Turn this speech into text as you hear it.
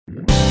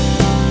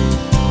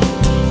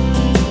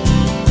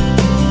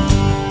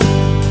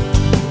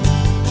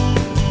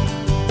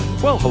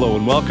Well, hello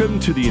and welcome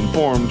to the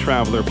Informed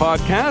Traveler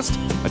Podcast,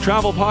 a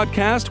travel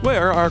podcast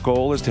where our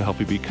goal is to help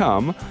you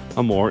become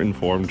a more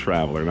informed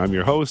traveler. And I'm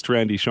your host,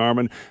 Randy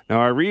Sharman. Now,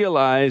 I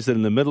realize that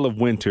in the middle of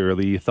winter,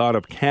 the thought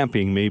of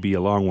camping may be a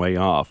long way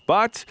off.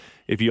 But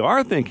if you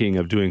are thinking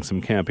of doing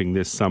some camping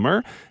this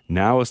summer,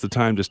 now is the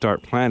time to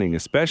start planning,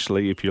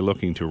 especially if you're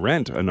looking to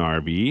rent an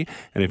RV.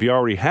 And if you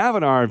already have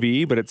an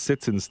RV, but it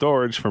sits in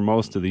storage for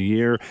most of the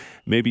year,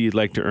 maybe you'd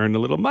like to earn a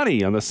little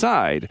money on the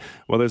side.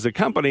 Well, there's a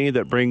company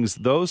that brings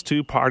those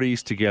two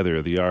parties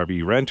together, the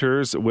RV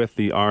renters with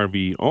the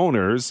RV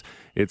owners.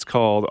 It's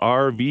called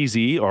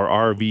RVezy or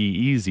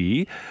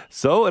RVezy.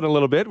 So in a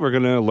little bit, we're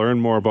going to learn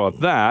more about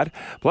that.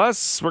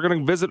 Plus, we're going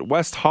to visit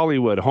West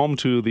Hollywood, home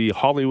to the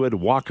Hollywood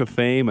Walk of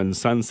Fame and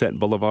Sunset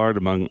Boulevard,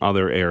 among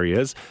other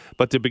areas.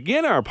 But to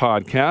begin our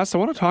podcast, I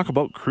want to talk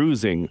about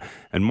cruising,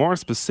 and more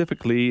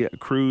specifically,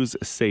 cruise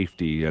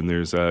safety. And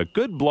there's a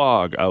good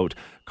blog out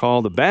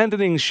called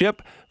Abandoning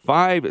Ship,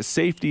 5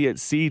 Safety at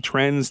Sea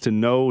Trends to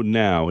Know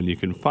Now. And you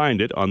can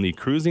find it on the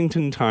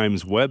Cruisington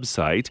Times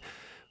website,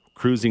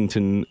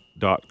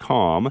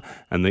 cruisington.com,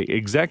 and the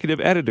executive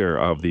editor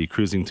of the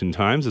Cruisington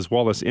Times is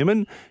Wallace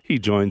Inman. He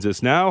joins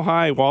us now.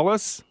 Hi,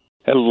 Wallace.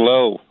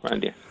 Hello,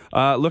 Randy.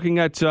 Looking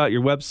at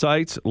your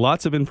website,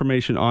 lots of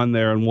information on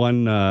there, and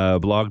one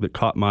blog that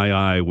caught my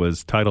eye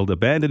was titled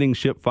Abandoning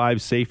Ship,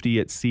 5 Safety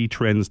at Sea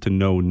Trends to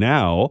Know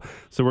Now.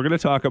 So we're going to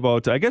talk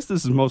about, I guess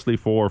this is mostly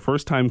for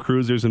first-time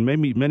cruisers and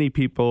maybe many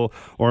people,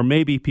 or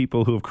maybe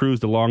people who have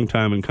cruised a long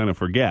time and kind of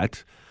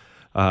forget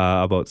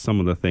about some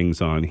of the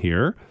things on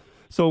here.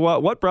 So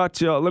what brought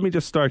you, let me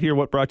just start here,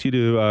 what brought you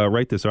to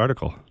write this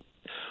article?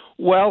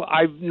 Well,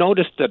 I've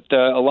noticed that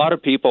a lot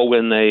of people,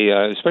 when they,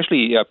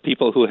 especially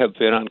people who have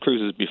been on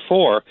cruises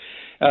before,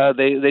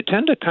 they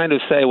tend to kind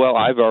of say, well,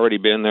 I've already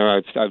been there,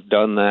 I've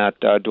done that,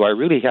 do I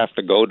really have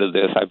to go to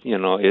this?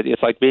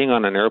 It's like being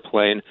on an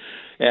airplane,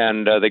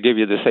 and they give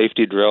you the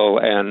safety drill,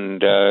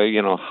 and,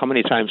 how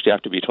many times do you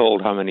have to be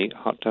told how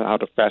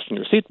to fasten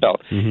your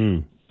seatbelt?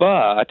 Mm-hmm.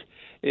 But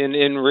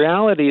in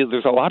reality,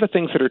 there's a lot of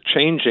things that are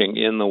changing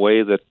in the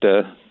way that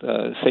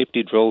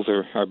safety drills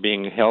are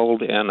being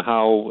held, and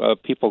how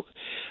people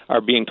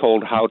are being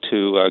told how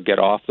to get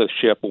off the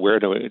ship, where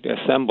to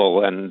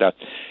assemble. And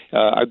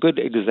a good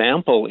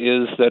example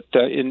is that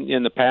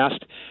in the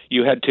past,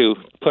 you had to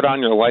put on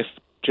your life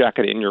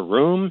jacket in your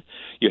room.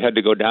 You had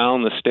to go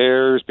down the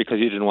stairs because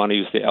you didn't want to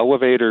use the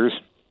elevators.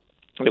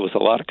 There was a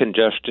lot of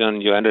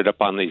congestion. You ended up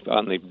on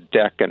the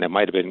deck, and it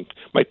might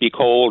be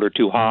cold or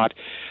too hot.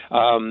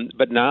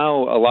 But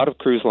now a lot of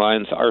cruise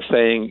lines are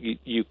saying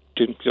you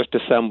can just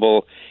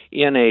assemble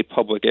in a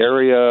public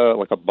area,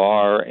 like a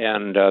bar,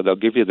 and they'll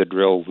give you the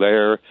drill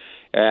there,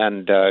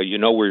 and you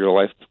know where your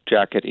life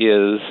jacket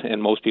is.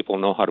 And most people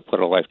know how to put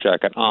a life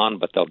jacket on,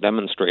 but they'll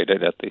demonstrate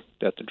it at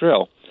the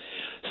drill.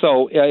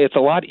 So it's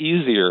a lot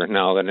easier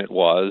now than it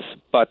was,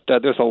 but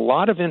there's a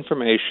lot of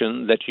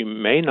information that you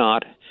may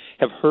not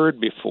have heard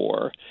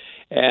before,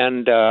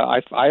 and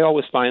I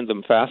always find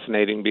them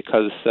fascinating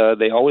because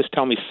they always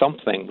tell me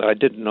something that I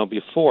didn't know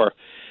before,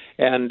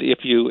 and if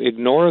you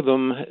ignore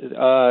them,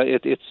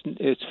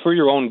 it's for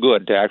your own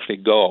good to actually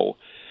go.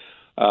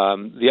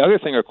 The other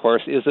thing, of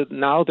course, is that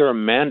now they're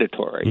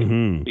mandatory,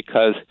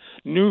 because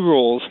new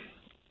rules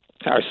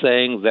are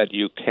saying that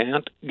you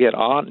can't get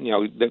on,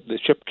 the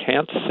ship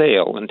can't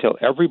sail until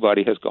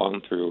everybody has gone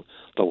through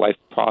the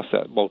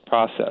boat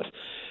process.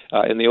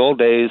 In the old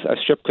days, a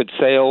ship could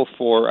sail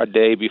for a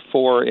day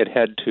before it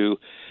had to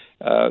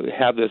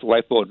have this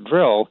lifeboat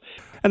drill.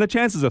 And the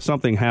chances of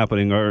something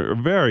happening are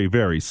very,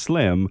 very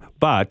slim.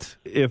 But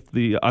if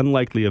the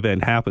unlikely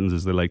event happens,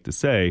 as they like to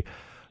say,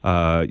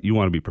 you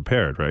want to be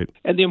prepared, right?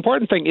 And the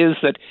important thing is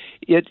that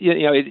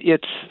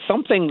it's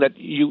something that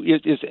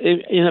is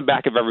in the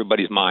back of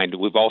everybody's mind.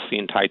 We've all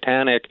seen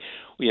Titanic.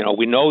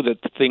 We know that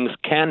things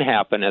can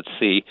happen at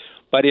sea.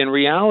 But in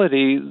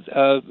reality,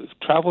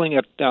 traveling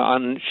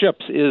on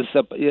ships is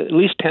at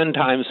least 10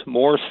 times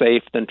more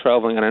safe than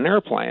traveling on an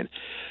airplane,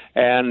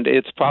 and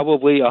it's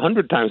probably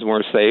 100 times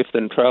more safe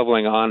than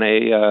traveling on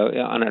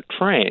a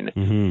train.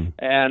 Mm-hmm.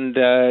 And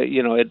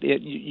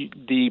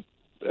the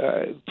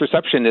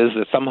perception is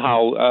that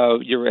somehow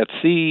you're at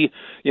sea,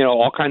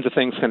 all kinds of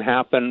things can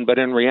happen, but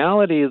in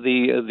reality,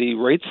 the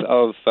rates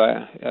of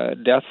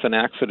deaths and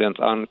accidents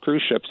on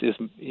cruise ships is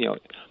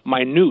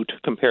minute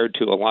compared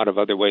to a lot of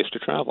other ways to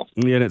travel.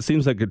 Yeah, and it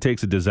seems like it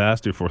takes a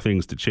disaster for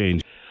things to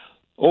change.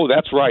 Oh,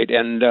 that's right,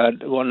 and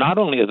not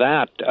only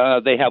that,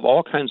 they have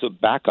all kinds of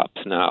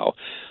backups now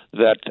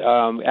that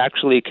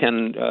actually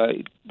can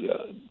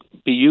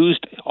be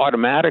used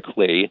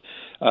automatically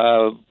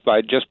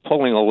by just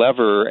pulling a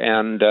lever,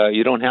 and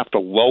you don't have to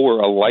lower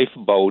a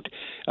lifeboat.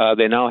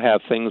 They now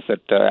have things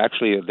that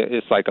actually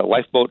it's like a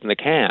lifeboat in a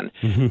can.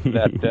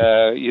 That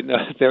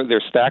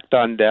they're stacked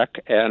on deck,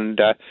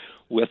 and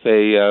with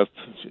a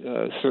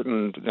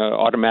certain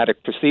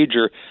automatic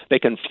procedure, they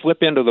can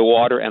flip into the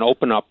water and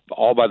open up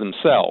all by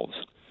themselves.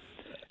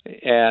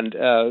 And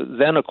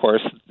then, of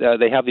course,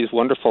 they have these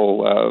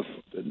wonderful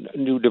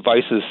new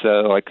devices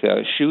like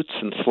chutes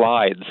and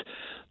slides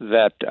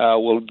that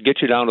will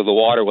get you down to the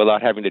water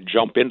without having to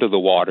jump into the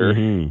water.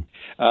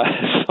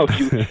 So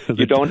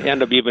you don't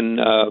end up even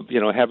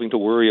having to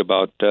worry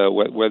about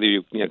whether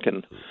you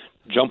can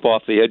jump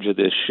off the edge of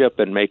this ship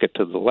and make it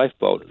to the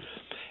lifeboat.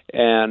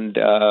 And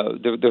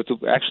there's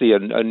actually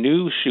a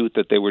new chute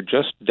that they were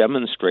just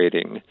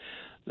demonstrating.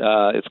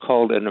 It's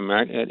called an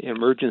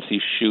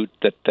emergency chute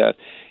that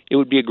it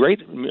would be a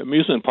great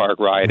amusement park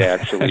ride,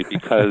 actually,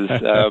 because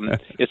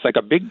it's like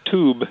a big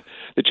tube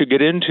that you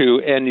get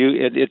into, and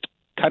it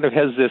kind of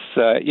has this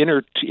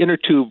inner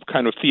tube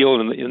kind of feel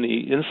in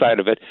the inside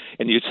of it,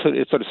 and it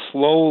sort of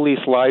slowly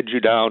slides you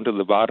down to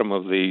the bottom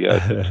of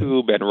the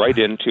tube and right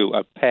into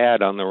a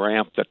pad on the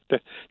ramp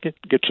that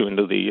gets you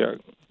into the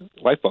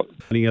lifeboat.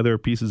 Any other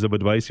pieces of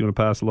advice you want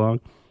to pass along?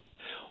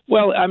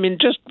 Well, I mean,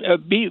 just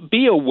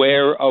be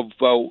aware of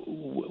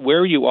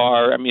where you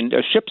are. I mean,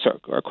 ships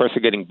are, of course,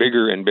 getting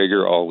bigger and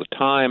bigger all the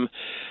time,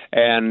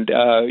 and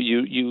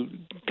you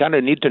kind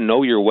of need to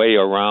know your way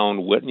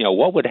around.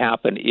 What would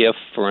happen if,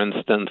 for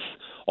instance,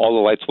 all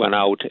the lights went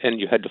out and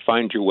you had to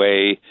find your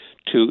way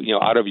to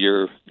out of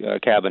your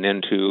cabin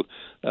into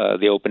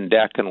the open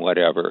deck and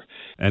whatever.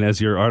 And as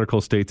your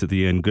article states at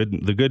the end,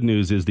 the good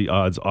news is the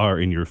odds are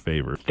in your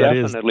favor.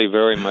 Definitely,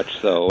 very much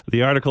so.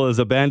 The article is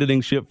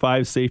Abandoning Ship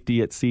 5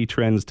 Safety at Sea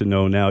Trends to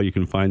Know Now. You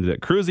can find it at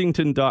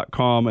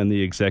cruisington.com, and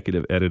the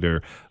executive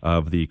editor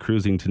of the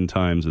Cruisington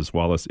Times is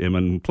Wallace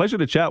Inman. Pleasure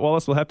to chat,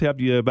 Wallace. We'll have to have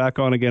you back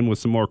on again with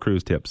some more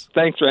cruise tips.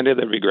 Thanks, Randy.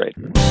 That'd be great.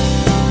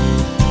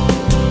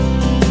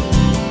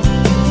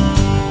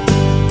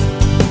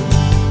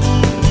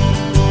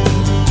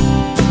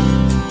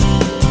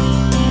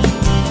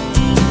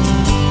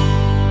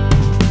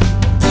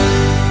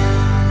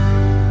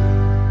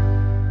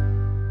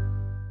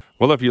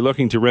 Well, if you're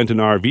looking to rent an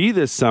RV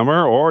this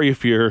summer, or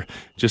if you're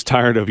just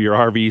tired of your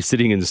RV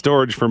sitting in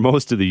storage for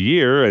most of the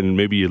year and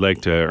maybe you'd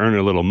like to earn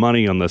a little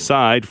money on the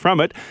side from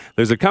it,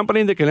 there's a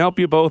company that can help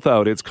you both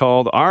out. It's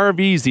called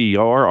RVezy,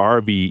 or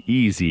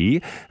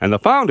RVezy, and the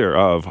founder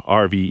of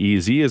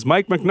RVezy is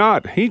Mike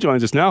McNaught. He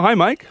joins us now. Hi,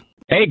 Mike.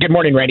 Hey, good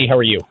morning, Randy. How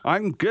are you?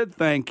 I'm good,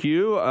 thank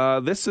you.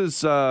 This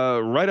is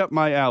right up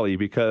my alley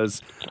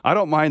because I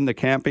don't mind the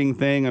camping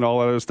thing and all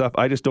that other stuff.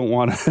 I just don't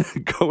want to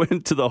go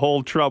into the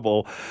whole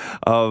trouble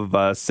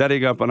of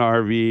setting up an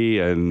RV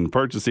and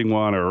purchasing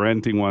one or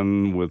renting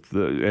one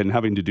and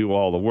having to do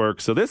all the work.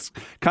 So this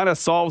kind of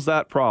solves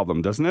that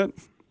problem, doesn't it?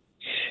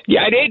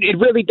 Yeah, it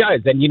really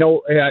does. And,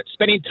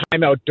 spending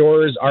time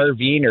outdoors,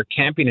 RVing or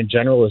camping in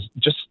general is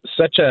just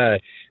such a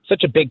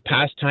big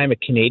pastime of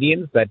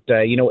Canadians that,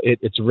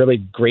 it's a really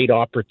great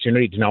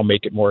opportunity to now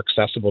make it more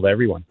accessible to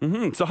everyone.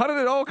 Mm-hmm. So how did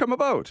it all come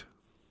about?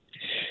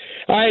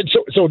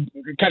 So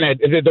kind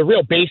of the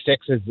real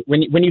basics is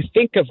when you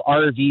think of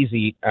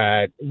RVezy,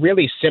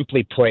 really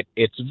simply put,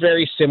 it's a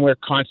very similar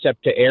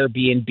concept to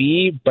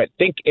Airbnb, but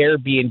think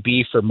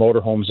Airbnb for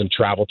motorhomes and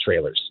travel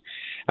trailers.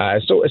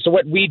 So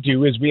what we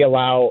do is we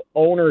allow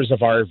owners of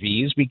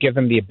RVs, we give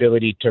them the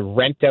ability to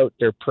rent out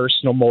their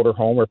personal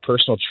motorhome or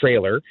personal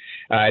trailer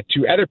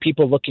to other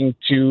people looking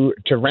to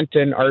rent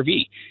an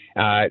RV.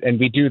 And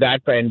we do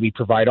that, and we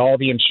provide all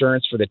the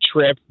insurance for the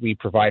trip. We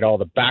provide all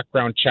the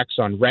background checks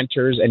on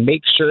renters and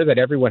make sure that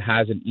everyone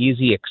has an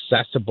easy,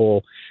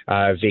 accessible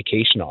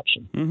vacation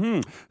option.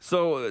 Mm-hmm.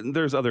 So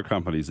there's other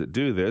companies that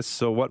do this.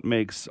 So what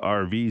makes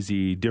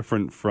RVezy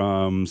different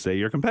from, say,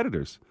 your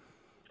competitors?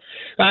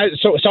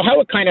 So how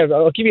it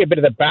I'll give you a bit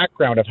of the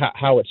background of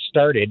how it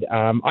started.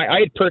 I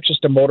had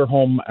purchased a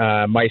motorhome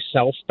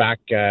myself back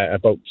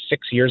about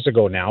 6 years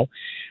ago now.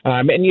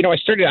 And, I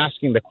started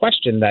asking the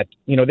question that,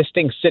 this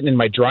thing's sitting in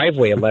my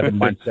driveway 11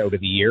 months out of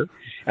the year.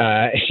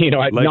 I'm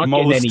like not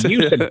getting any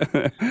use.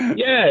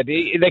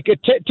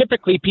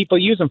 Typically people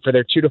use them for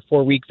their 2 to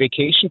 4 week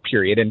vacation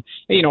period. And,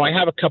 I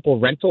have a couple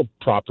rental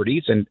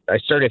properties, and I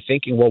started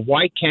thinking, well,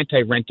 why can't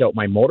I rent out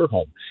my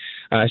motorhome?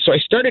 So I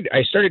started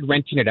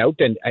renting it out,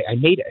 and I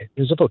made it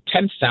was about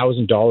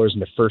 $10,000 in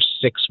the first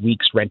 6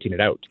 weeks renting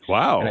it out.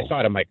 Wow! And I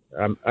thought,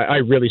 I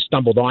really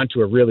stumbled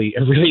onto a really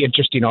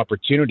interesting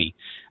opportunity,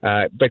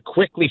 but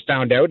quickly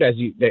found out, as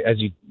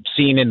you've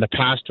seen in the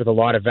past with a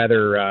lot of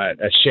other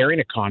sharing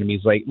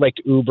economies like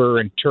Uber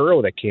and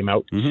Turo that came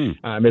out,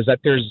 mm-hmm. Is that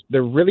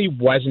there really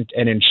wasn't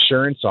an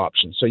insurance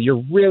option. So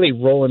you're really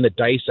rolling the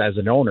dice as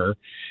an owner,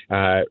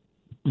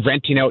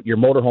 renting out your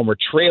motorhome or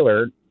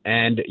trailer,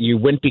 and you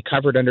wouldn't be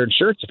covered under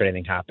insurance if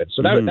anything happened.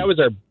 So that was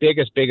our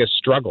biggest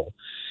struggle.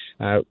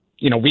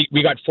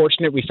 We got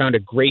fortunate. We found a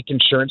great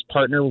insurance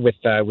partner with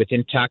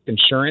Intact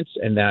Insurance,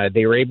 and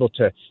they were able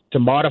to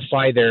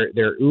modify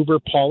their Uber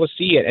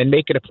policy and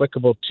make it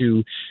applicable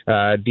to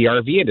the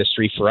RV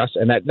industry for us.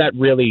 And that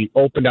really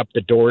opened up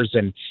the doors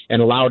and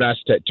allowed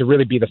us to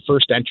really be the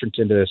first entrant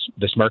into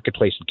this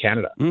marketplace in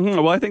Canada. Mm-hmm.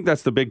 Well, I think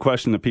that's the big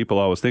question that people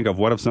always think of.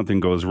 What if something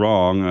goes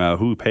wrong?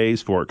 Who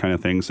pays for it, kind of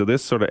thing. So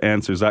this sort of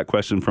answers that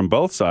question from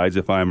both sides.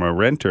 If I'm a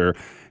renter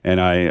and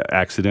I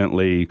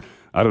accidentally,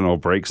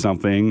 break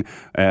something,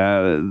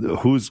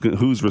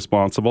 who's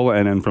responsible?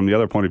 And then from the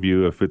other point of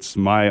view, if it's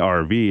my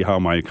RV, how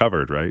am I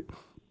covered, right?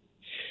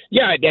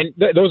 Yeah, and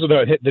those are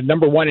the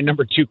number one and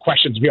number two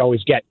questions we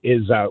always get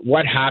is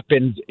what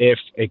happens if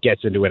it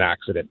gets into an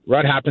accident?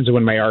 What happens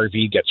when my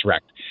RV gets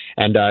wrecked?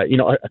 And, a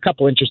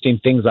couple interesting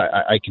things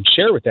I can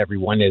share with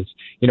everyone is,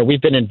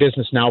 we've been in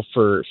business now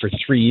for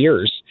 3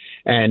 years.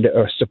 And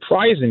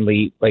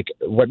surprisingly, like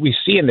what we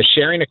see in the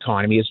sharing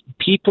economy is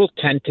people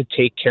tend to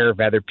take care of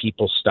other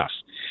people's stuff.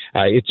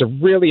 It's a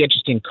really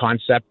interesting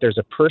concept. There's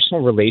a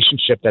personal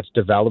relationship that's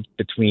developed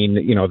between,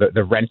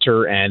 the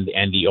renter and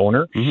the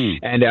owner.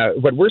 Mm-hmm. And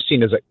what we're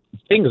seeing is that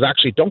things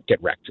actually don't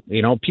get wrecked.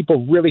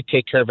 People really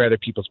take care of other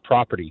people's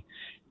property.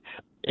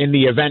 In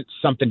the event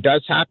something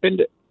does happen,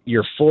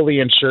 you're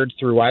fully insured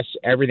through us.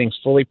 Everything's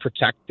fully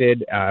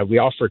protected. We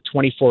offer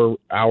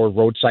 24-hour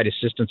roadside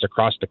assistance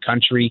across the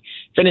country.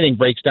 If anything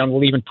breaks down,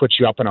 we'll even put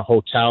you up in a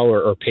hotel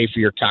or pay for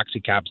your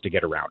taxi cabs to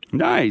get around.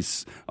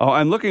 Nice. Oh,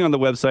 I'm looking on the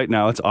website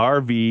now. It's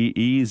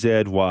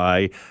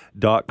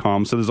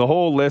RVezy.com. So there's a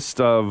whole list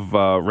of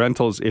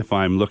rentals if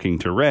I'm looking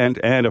to rent,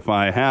 and if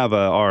I have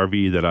a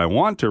RV that I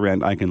want to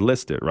rent, I can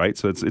list it, right?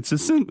 So it's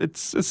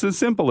as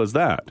simple as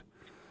that.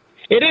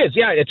 It is,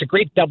 yeah. It's a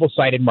great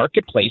double-sided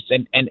marketplace,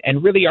 and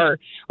really our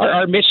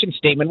mission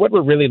statement, what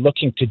we're really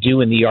looking to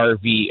do in the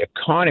RV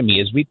economy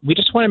is we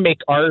just want to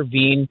make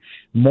RVing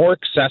more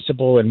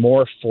accessible and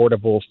more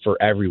affordable for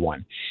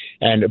everyone.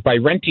 And by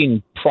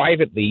renting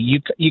privately, you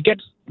get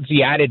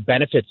the added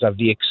benefits of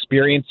the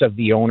experience of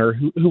the owner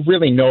who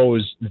really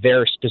knows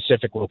their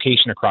specific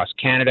location across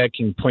Canada,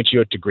 can point you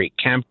out to great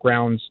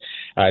campgrounds,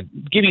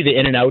 give you the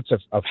in and outs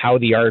of how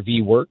the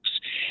RV works.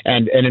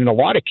 And in a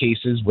lot of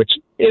cases, which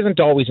isn't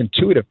always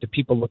intuitive to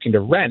people looking to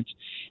rent,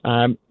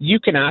 you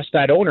can ask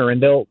that owner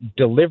and they'll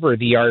deliver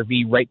the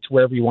RV right to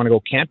wherever you want to go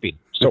camping.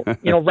 So,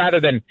 rather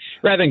than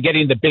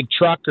getting the big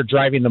truck or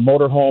driving the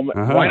motorhome,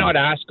 why not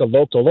ask a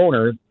local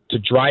owner to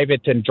drive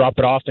it and drop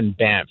it off in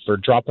Banff or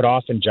drop it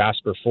off in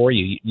Jasper for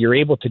you? You're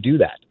able to do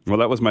that. Well,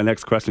 that was my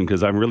next question,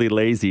 because I'm really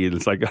lazy, and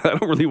it's like I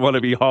don't really want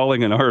to be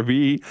hauling an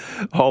RV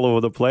all over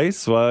the place.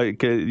 So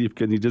can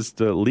you just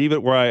leave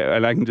it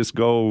where I can just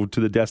go to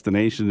the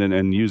destination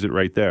and use it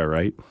right there,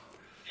 right?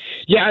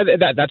 Yeah,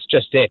 that's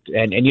just it.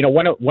 And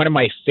one of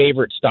my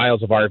favorite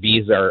styles of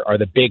RVs are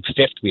the big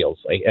fifth wheels.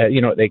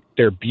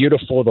 They're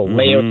beautiful. The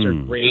layouts are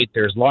great.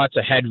 There's lots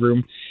of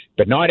headroom,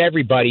 but not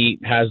everybody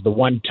has the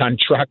 1-ton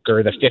truck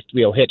or the fifth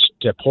wheel hitch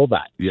to pull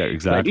that. Yeah,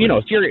 exactly.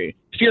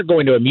 If you're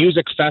going to a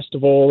music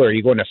festival or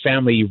you're going to a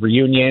family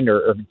reunion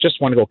or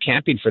just want to go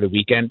camping for the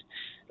weekend,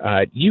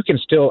 you can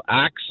still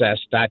access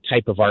that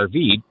type of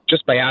RV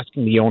just by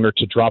asking the owner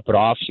to drop it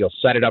off. He'll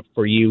set it up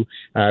for you.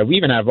 We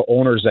even have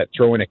owners that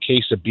throw in a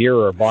case of beer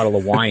or a bottle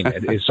of wine,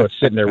 so it's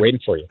sitting there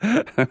waiting for you.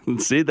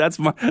 See, that's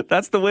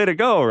the way to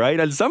go, right?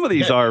 And some of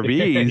these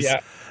RVs, yeah,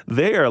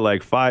 they are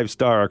like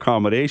 5-star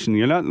accommodation.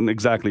 You're not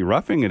exactly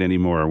roughing it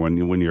anymore when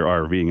you're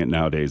RVing it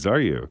nowadays, are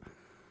you?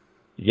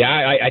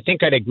 Yeah, I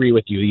think I'd agree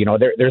with you.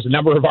 There's a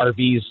number of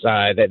RVs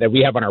that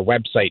we have on our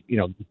website,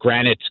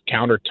 granite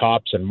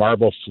countertops and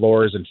marble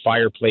floors and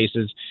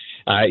fireplaces.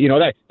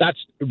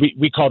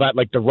 We call that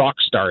like the rock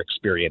star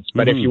experience.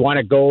 But if you want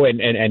to go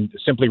and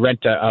simply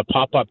rent a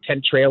pop-up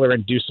tent trailer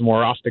and do some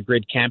more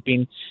off-the-grid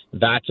camping,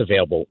 that's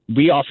available.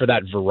 We offer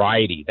that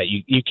variety that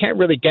you can't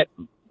really get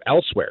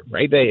elsewhere,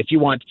 right? If you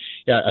want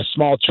a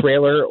small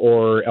trailer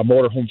or a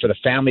motorhome for the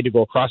family to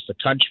go across the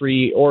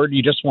country, or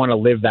you just want to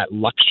live that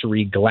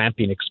luxury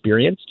glamping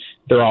experience,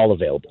 they're all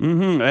available.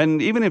 Mm-hmm.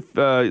 And even if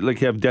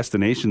you have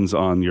destinations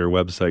on your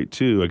website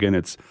too, again,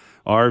 it's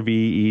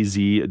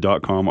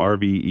RVezy.com,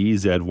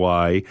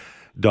 RVezy.com.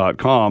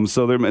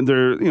 So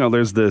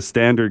there's the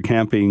standard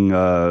camping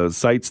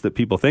sites that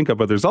people think of,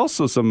 but there's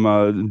also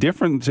some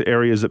different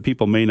areas that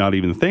people may not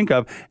even think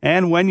of.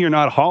 And when you're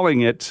not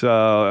hauling it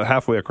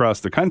halfway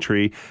across the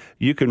country,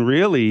 you can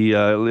really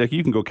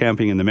you can go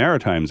camping in the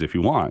Maritimes if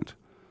you want.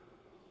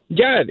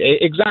 Yeah,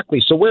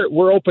 exactly. So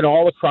we're open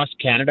all across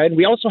Canada, and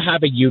we also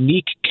have a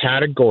unique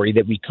category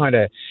that we kind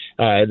of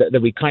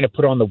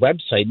put on the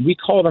website, and we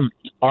call them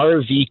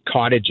RV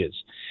cottages.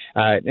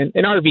 An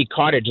RV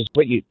cottage is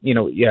what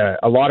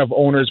a lot of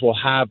owners will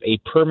have a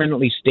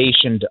permanently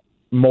stationed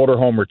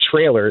motorhome or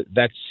trailer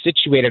that's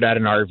situated at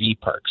an RV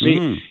park. So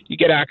you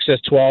get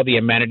access to all the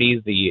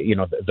amenities, the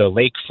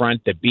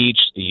lakefront, the beach,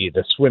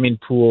 the swimming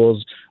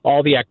pools,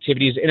 all the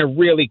activities in a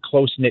really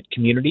close-knit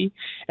community.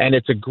 And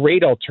it's a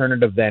great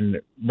alternative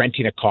than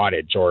renting a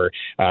cottage or,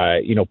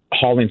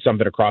 hauling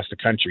something across the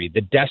country.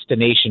 The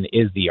destination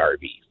is the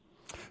RV.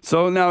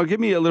 So now give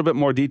me a little bit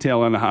more detail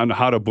on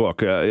how to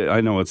book.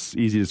 I know it's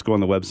easy to just go on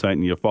the website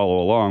and you follow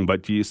along,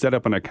 but do you set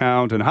up an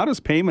account, and how does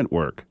payment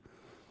work?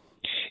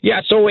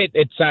 Yeah, so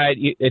it's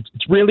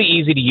really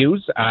easy to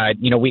use.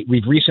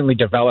 We've recently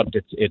developed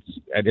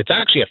it's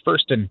actually a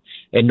first in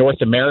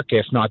North America,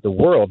 if not the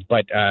world,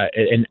 but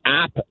an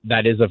app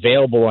that is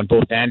available on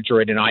both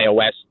Android and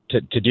iOS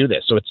to do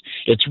this. So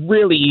it's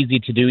really easy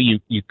to do.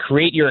 You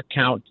create your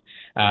account.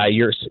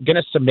 you're going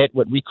to submit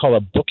what we call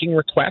a booking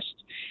request.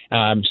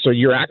 So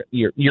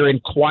you're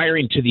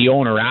inquiring to the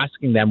owner,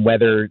 asking them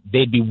whether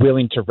they'd be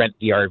willing to rent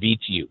the RV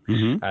to you.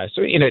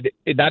 So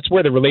that's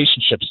where the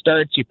relationship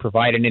starts. You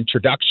provide an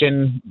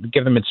introduction,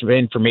 give them some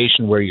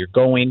information where you're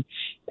going,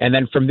 and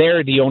then from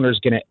there the owner is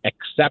going to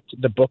accept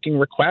the booking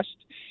request.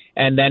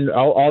 And then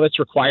all that's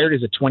required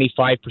is a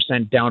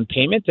 25% down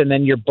payment, and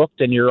then you're booked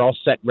and you're all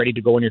set, ready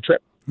to go on your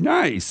trip.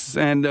 Nice.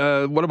 And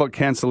what about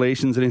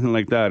cancellations, anything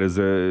like that?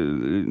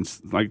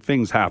 Like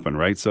things happen,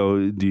 right?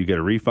 So do you get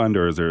a refund,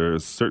 or is there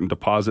certain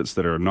deposits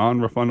that are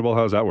non-refundable?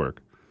 How does that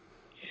work?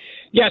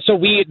 Yeah, so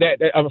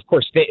of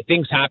course,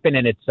 things happen,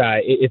 and it's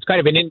kind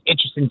of an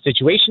interesting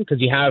situation because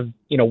you have,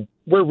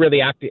 we're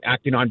really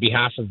acting on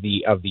behalf of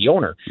the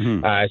owner.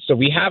 So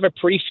we have a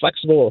pretty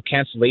flexible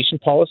cancellation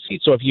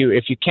policy. So if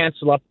you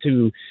cancel up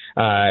to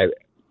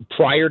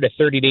prior to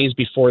 30 days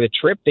before the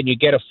trip, then you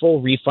get a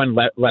full refund,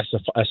 less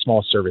a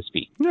small service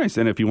fee. Nice.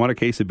 And if you want a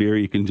case of beer,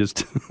 you can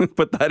just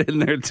put that in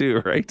there too,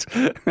 right?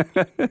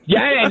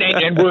 Yeah,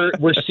 and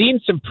we're seeing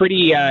some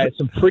pretty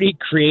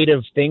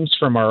creative things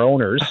from our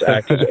owners,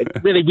 because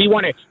really we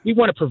want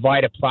to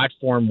provide a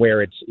platform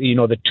where it's,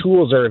 the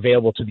tools are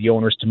available to the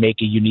owners to make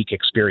a unique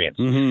experience.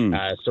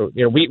 So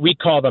we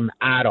call them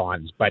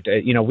add-ons, but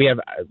we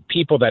have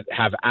people that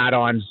have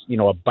add-ons,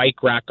 a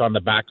bike rack on the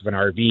back of an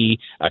RV,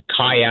 a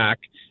kayak,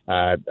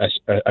 a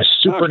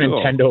Super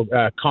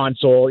Nintendo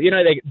console,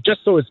 just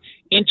those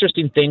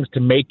interesting things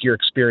to make your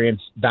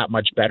experience that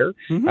much better.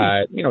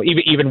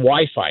 Even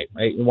Wi-Fi.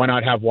 Why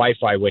not have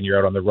Wi-Fi when you're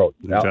out on the road?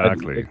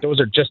 Exactly. Those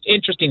are just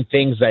interesting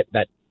things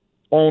that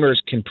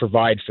owners can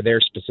provide for their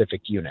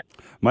specific unit.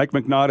 Mike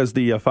McNaught is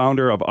the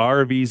founder of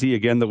RVezy.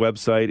 Again, the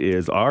website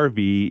is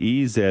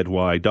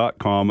RVezy.com.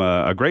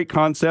 A great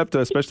concept,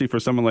 especially for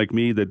someone like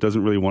me that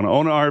doesn't really want to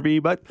own an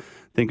RV, but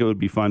think it would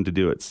be fun to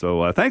do it.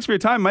 So thanks for your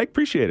time, Mike.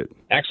 Appreciate it.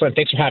 Excellent.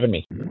 Thanks for having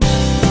me.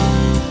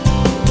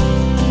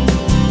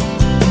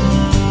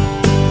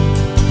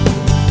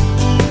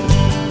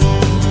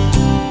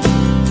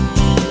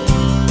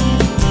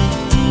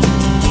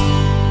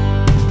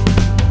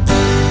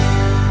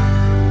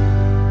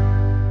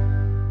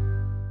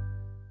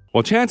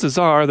 Well, chances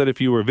are that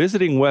if you were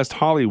visiting West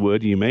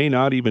Hollywood, you may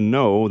not even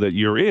know that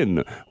you're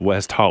in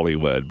West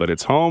Hollywood, but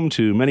it's home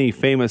to many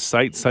famous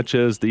sites such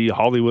as the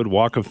Hollywood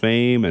Walk of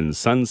Fame and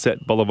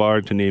Sunset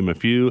Boulevard, to name a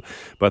few,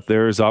 but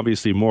there's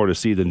obviously more to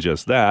see than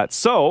just that.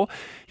 So,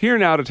 here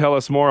now to tell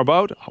us more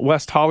about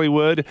West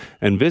Hollywood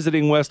and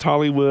visiting West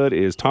Hollywood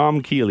is Tom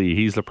Keeley.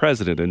 He's the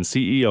president and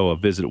CEO of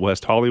Visit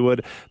West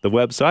Hollywood. The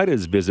website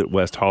is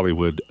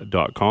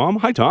visitwesthollywood.com.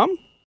 Hi, Tom.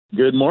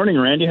 Good morning,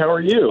 Randy. How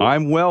are you?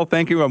 I'm well,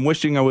 thank you. I'm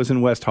wishing I was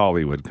in West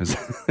Hollywood because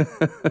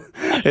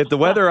the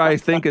weather, I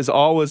think, is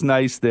always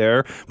nice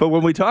there. But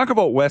when we talk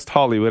about West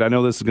Hollywood, I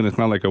know this is going to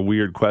sound like a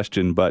weird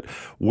question, but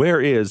where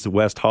is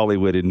West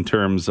Hollywood in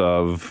terms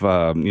of,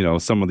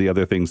 some of the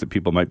other things that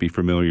people might be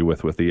familiar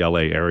with the LA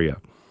area?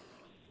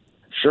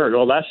 Sure.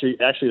 Well, that's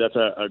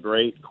a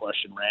great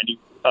question, Randy.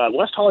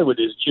 West Hollywood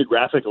is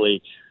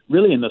geographically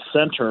really in the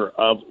center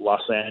of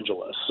Los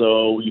Angeles.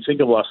 So you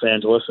think of Los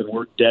Angeles, and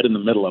we're dead in the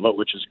middle of it,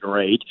 which is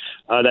great.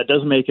 That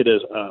does make it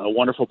a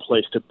wonderful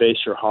place to base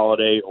your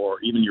holiday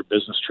or even your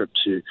business trip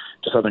to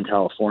Southern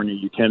California.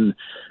 You can,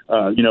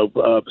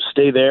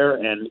 stay there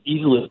and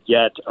easily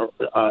get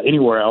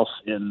anywhere else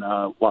in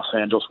Los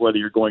Angeles, whether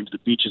you're going to the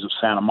beaches of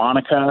Santa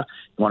Monica,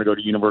 you want to go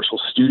to Universal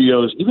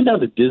Studios, even down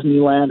to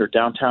Disneyland or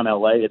downtown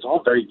LA. It's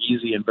all very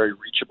easy and very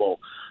reachable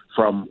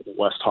from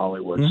West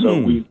Hollywood.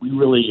 So we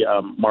really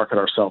market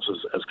ourselves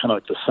as kind of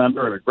like the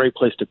center and a great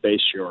place to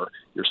base your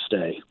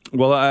stay.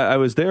 Well, I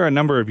was there a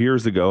number of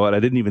years ago, and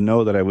I didn't even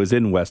know that I was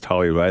in West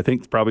Hollywood. I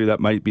think probably that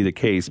might be the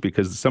case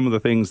because some of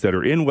the things that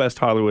are in West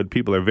Hollywood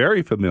people are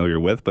very familiar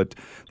with, but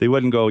they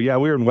wouldn't go, yeah,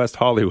 we're in West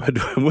Hollywood,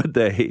 would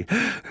they?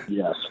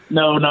 Yes.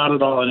 No, not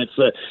at all. And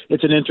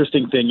it's an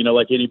interesting thing,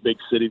 like any big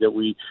city that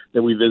we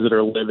visit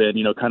or live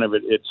in, kind of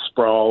it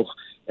sprawls.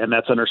 And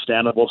that's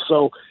understandable.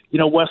 So,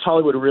 West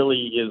Hollywood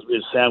really is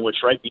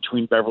sandwiched right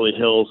between Beverly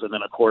Hills and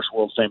then, of course,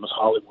 world famous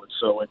Hollywood.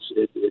 So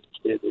it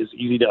is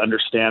easy to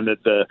understand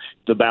that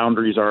the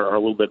boundaries are a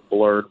little bit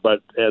blurred.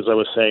 But as I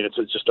was saying,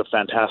 it's just a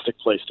fantastic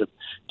place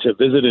to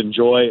visit,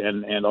 enjoy,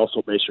 and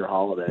also base your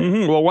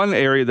holiday. Well, one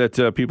area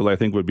that people I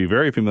think would be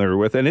very familiar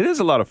with, and it is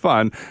a lot of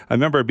fun. I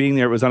remember being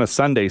there. It was on a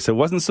Sunday, so it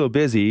wasn't so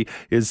busy.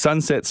 Is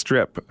Sunset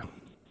Strip.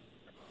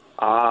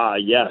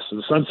 Yes.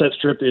 The Sunset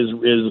Strip is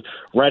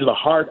right at the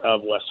heart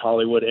of West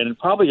Hollywood, and it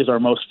probably is our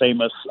most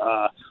famous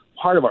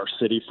part of our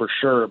city for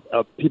sure.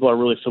 People are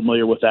really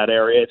familiar with that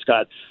area. It's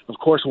got, of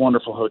course,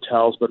 wonderful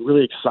hotels, but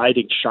really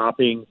exciting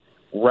shopping,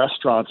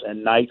 restaurants,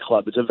 and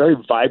nightclub. It's a very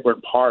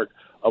vibrant part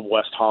of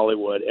West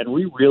Hollywood, and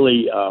we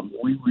really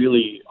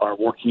are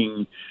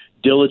working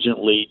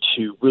diligently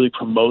to really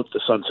promote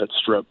the Sunset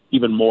Strip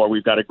even more.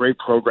 We've got a great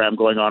program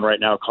going on right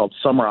now called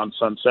Summer on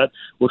Sunset,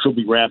 which will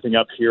be ramping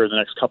up here in the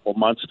next couple of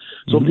months.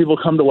 So when people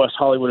come to West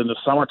Hollywood in the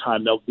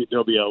summertime,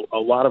 there'll be a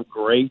lot of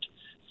great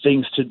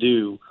things to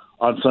do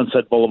on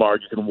Sunset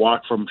Boulevard. You can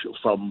walk from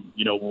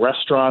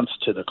restaurants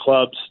to the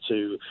clubs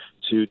to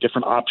to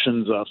different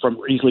options from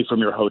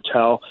your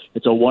hotel.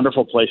 It's a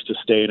wonderful place to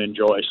stay and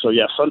enjoy. So,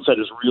 yeah, Sunset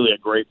is really a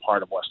great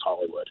part of West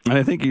Hollywood. And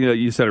I think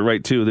you said it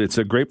right, too. It's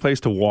a great place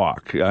to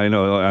walk. I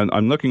know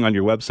I'm looking on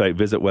your website,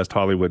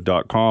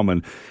 visitwesthollywood.com,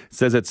 and it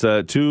says it's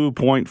a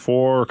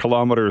 2.4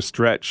 kilometer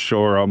stretch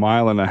or a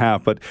mile and a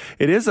half. But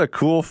it is a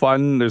cool,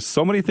 fun, there's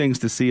so many things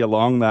to see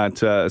along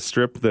that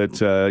strip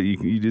that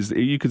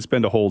you could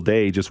spend a whole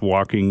day just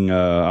walking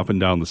up and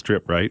down the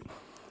strip, right?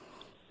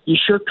 You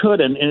sure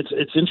could, and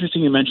it's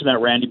interesting you mentioned that,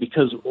 Randy,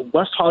 because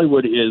West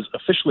Hollywood is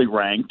officially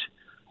ranked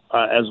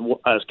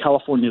as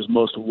California's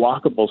most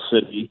walkable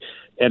city,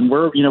 and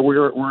we're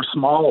a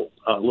small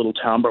little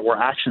town, but we're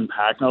action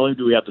packed. Not only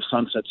do we have the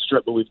Sunset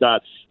Strip, but we've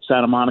got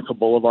Santa Monica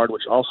Boulevard,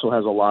 which also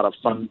has a lot of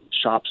fun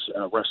shops,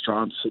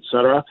 restaurants,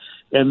 etc.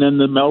 And then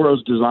the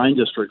Melrose Design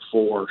District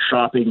for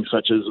shopping,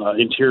 such as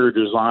interior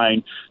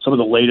design, some of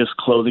the latest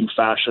clothing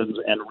fashions,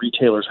 and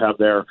retailers have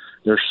their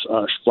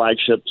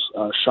flagship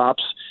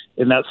shops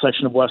in that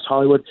section of West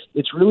Hollywood.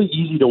 It's really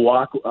easy to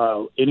walk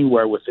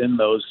anywhere within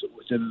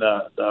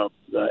the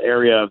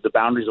area of the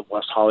boundaries of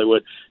West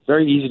Hollywood.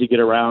 Very easy to get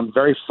around,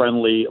 very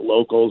friendly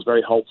locals,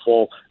 very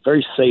helpful,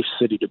 very safe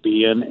city to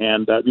be in.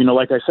 And,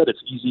 like I said,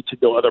 it's easy to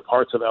go other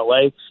parts of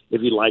LA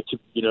if you'd like to,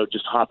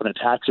 just hop in a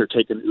taxi or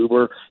take an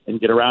Uber and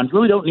get around. You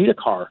really don't need a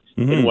car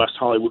in West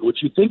Hollywood,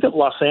 which you think of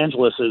Los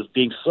Angeles as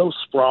being so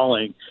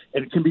sprawling,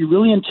 and it can be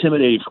really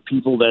intimidating for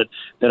people that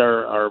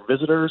are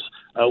visitors.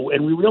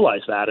 And we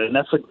realize that, and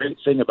that's a great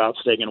thing about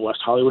staying in West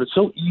Hollywood. It's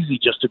so easy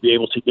just to be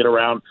able to get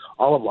around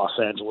all of Los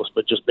Angeles,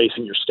 but just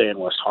basing your stay in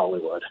West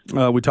Hollywood.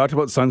 We talked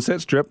about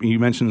Sunset Strip. You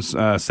mentioned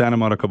Santa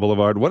Monica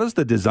Boulevard. What is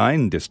the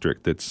design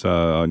district that's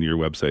on your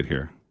website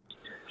here?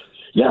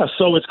 Yeah,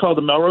 so it's called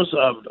the Melrose,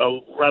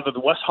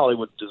 the West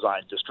Hollywood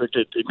Design District.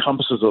 It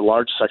encompasses a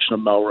large section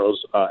of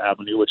Melrose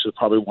Avenue, which is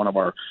probably one of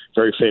our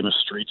very famous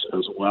streets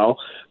as well.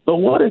 But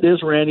what it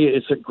is, Randy,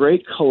 it's a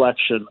great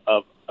collection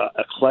of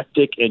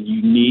eclectic and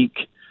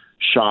unique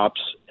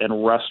shops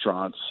and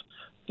restaurants.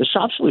 The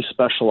shops really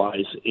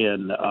specialize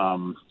in,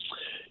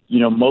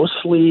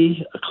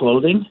 mostly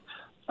clothing,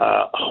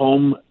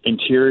 home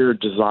interior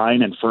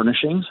design and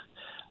furnishings.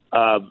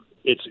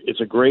 It's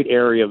a great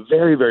area,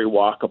 very, very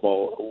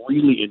walkable,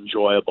 really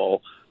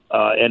enjoyable.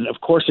 And,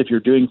 of course, if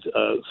you're doing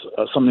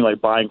something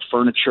like buying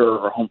furniture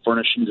or home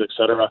furnishings, et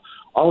cetera,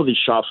 all of these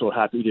shops are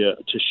happy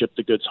to ship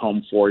the goods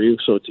home for you,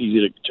 so it's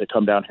easy to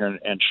come down here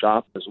and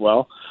shop as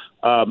well.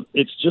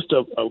 It's just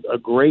a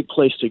great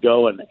place to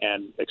go and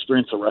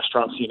experience the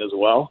restaurant scene as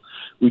well.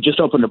 We just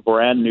opened a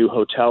brand new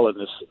hotel in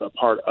this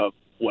part of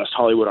West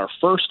Hollywood, our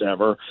first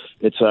ever.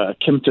 It's a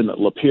Kimpton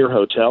Lapeer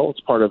Hotel.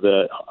 It's part of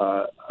the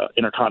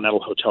Intercontinental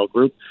Hotel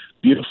Group.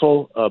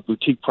 Beautiful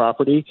boutique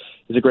property.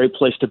 It's a great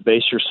place to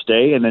base your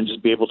stay and then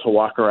just be able to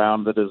walk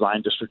around the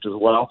design district as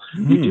well.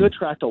 We do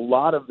attract a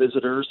lot of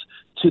visitors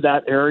to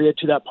that area,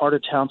 to that part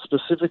of town.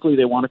 Specifically,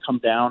 they want to come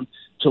down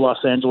to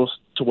Los Angeles,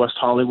 to West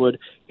Hollywood,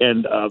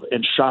 and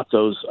shop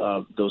those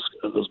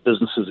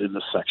businesses in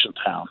this section of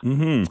town.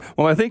 Mm-hmm.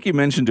 Well, I think you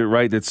mentioned it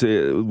right. It's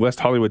West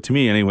Hollywood to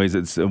me, anyways.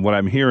 It's what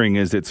I'm hearing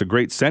is it's a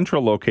great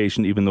central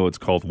location, even though it's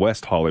called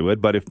West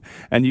Hollywood. But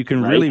you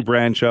can really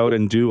branch out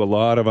and do a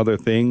lot of other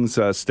things.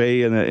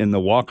 Stay in the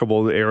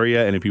walkable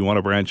area, and if you want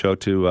to branch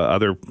out to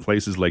other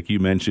places like you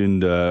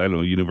mentioned,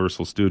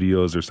 Universal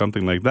Studios or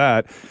something like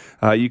that,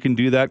 you can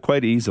do that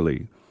quite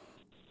easily.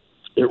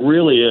 It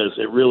really is.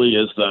 It really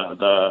is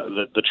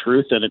the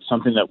truth, and it's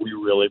something that we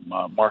really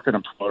market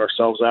and promote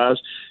ourselves as.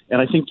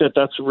 And I think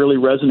that's really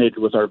resonated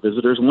with our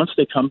visitors. Once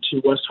they come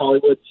to West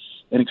Hollywood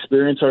and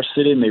experience our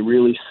city, and they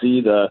really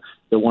see the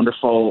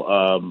wonderful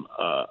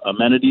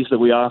amenities that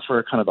we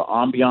offer, kind of the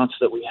ambiance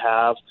that we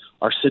have.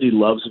 Our city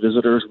loves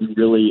visitors. We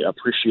really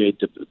appreciate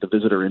the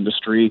visitor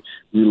industry.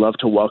 We love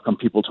to welcome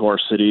people to our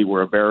city.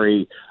 We're a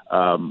very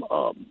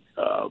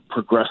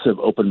progressive,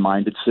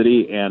 open-minded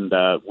city, and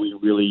we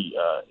really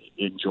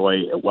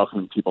enjoy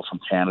welcoming people from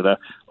Canada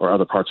or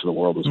other parts of the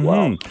world as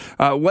well.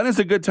 When is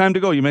a good time to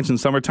go? You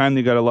mentioned summertime.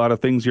 You got a lot of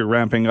things you're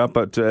ramping up,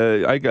 but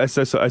I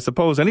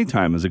suppose any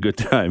time is a good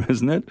time,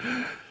 isn't it?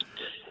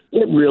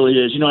 It really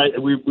is.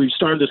 We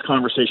started this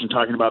conversation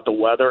talking about the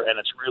weather, and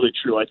it's really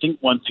true. I think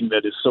one thing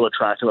that is so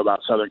attractive about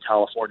Southern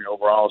California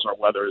overall is our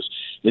weather is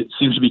it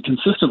seems to be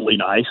consistently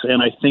nice,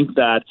 and I think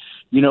that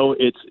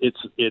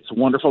it's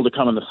wonderful to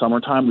come in the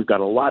summertime. We've got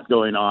a lot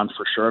going on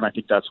for sure, and I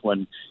think that's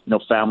when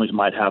families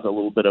might have a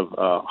little bit of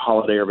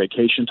holiday or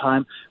vacation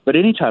time. But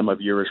any time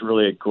of year is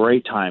really a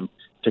great time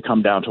to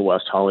come down to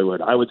West Hollywood.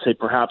 I would say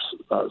perhaps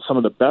some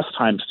of the best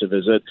times to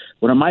visit,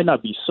 when it might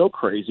not be so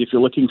crazy, if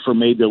you're looking for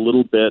maybe a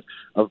little bit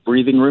of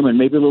breathing room and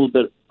maybe a little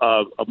bit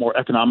of more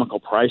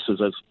economical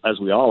prices, as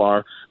we all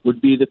are,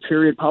 would be the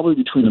period probably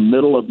between the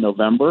middle of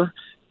November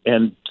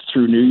and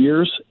through New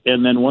Year's.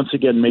 And then once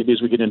again, maybe as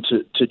we get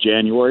into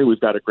January, we've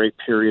got a great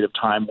period of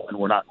time when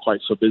we're not quite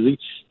so busy.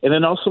 And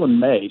then also in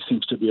May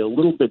seems to be a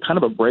little bit kind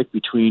of a break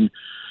between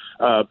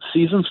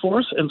seasons for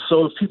us. And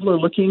so if people are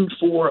looking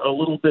for a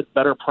little bit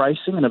better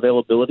pricing and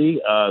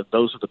availability,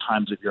 those are the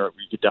times of year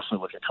you could definitely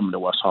look at coming to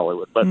West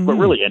Hollywood. But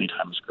really, any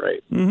time is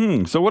great.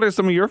 Mm-hmm. So what are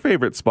some of your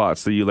favorite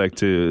spots that you like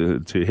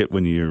to hit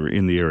when you're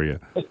in the area?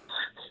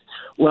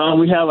 Well,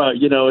 we have a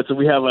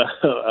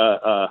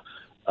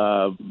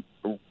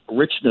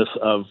richness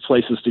of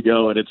places to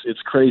go, and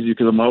it's crazy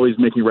because I'm always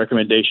making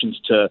recommendations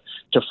to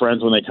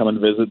friends when they come and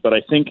visit. But I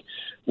think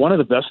one of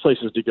the best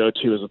places to go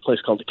to is a place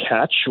called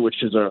Catch,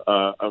 which is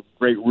a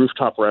great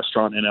rooftop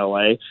restaurant in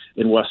LA,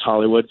 in West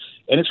Hollywood,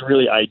 and it's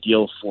really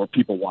ideal for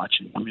people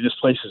watching. I mean, this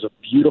place is a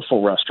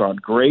beautiful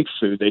restaurant, great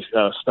food. They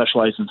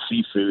specialize in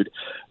seafood,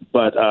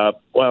 but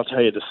I'll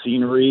tell you, the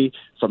scenery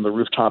from the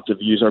rooftop, the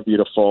views are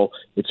beautiful.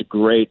 It's a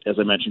great, as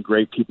I mentioned,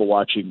 great people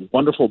watching,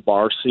 wonderful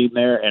bar scene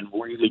there, and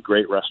really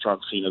great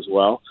restaurant scene as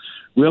well.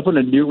 We opened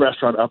a new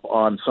restaurant up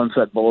on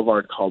Sunset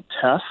Boulevard called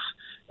Tess,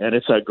 and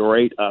it's a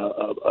great,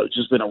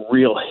 just been a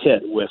real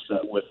hit with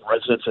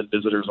residents and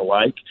visitors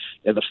alike.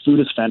 And the food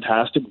is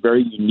fantastic,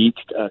 very unique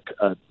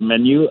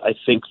menu. I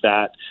think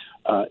that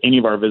any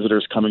of our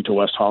visitors coming to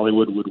West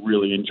Hollywood would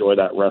really enjoy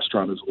that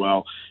restaurant as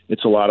well.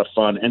 It's a lot of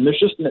fun, and there's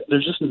just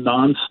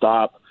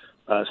nonstop.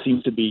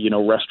 Seems to be,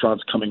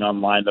 restaurants coming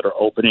online that are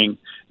opening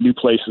new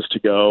places to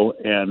go,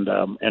 and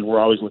we're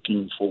always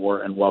looking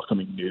for and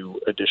welcoming new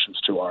additions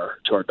to our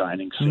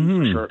dining scene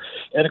for sure.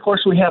 And of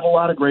course, we have a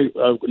lot of great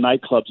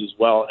nightclubs as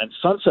well. And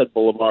Sunset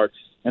Boulevard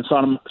and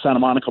Santa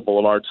Monica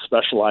Boulevard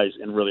specialize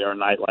in really our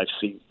nightlife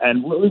scene.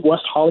 And really,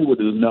 West Hollywood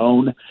is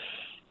known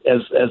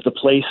as the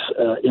place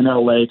in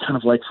LA, kind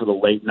of like for the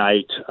late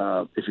night.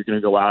 If you're going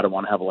to go out and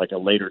want to have a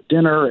later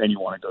dinner, and you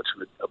want to go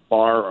to a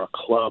bar or a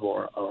club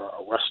or a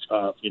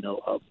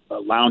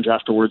lounge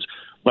afterwards,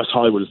 West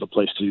Hollywood is the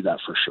place to do that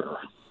for sure.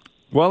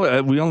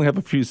 Well, we only have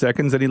a few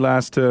seconds. Any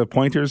last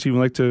pointers you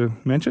would like to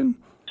mention?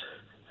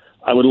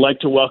 I would like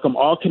to welcome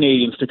all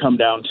Canadians to come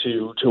down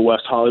to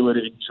West Hollywood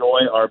and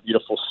enjoy our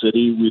beautiful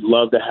city. We'd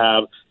love to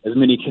have as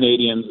many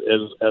Canadians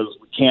as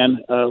we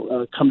can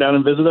come down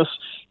and visit us.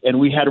 And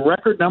we had a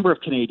record number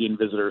of Canadian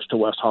visitors to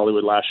West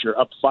Hollywood last year,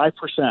 up 5%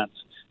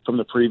 from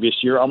the previous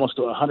year. Almost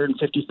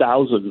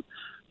 150,000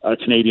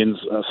 Canadians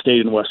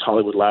stayed in West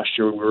Hollywood last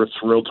year. We were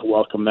thrilled to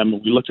welcome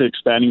them. We look at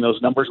expanding those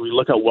numbers. We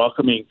look at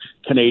welcoming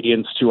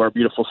Canadians to our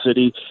beautiful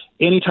city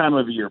any time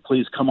of year.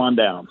 Please come on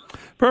down.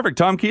 Perfect.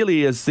 Tom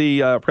Keeley is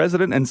the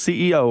president and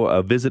CEO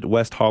of Visit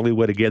West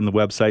Hollywood. Again, the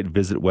website,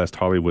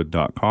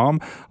 visitwesthollywood.com.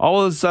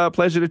 Always a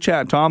pleasure to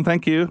chat, Tom.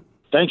 Thank you.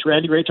 Thanks,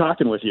 Randy. Great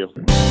talking with you.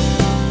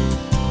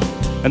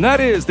 And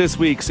that is this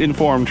week's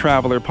Informed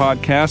Traveler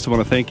podcast. I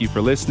want to thank you for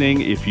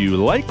listening. If you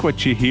like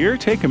what you hear,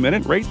 take a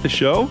minute, rate the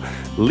show,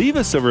 leave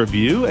us a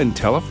review, and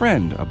tell a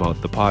friend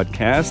about the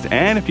podcast.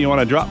 And if you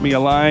want to drop me a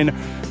line,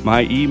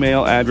 my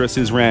email address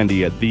is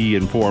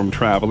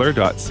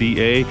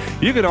randy@theinformedtraveler.ca.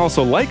 You can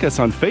also like us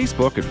on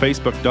Facebook at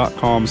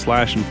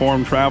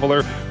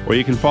facebook.com/informedtraveler, or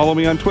you can follow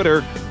me on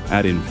Twitter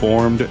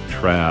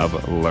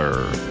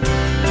 @InformedTraveler.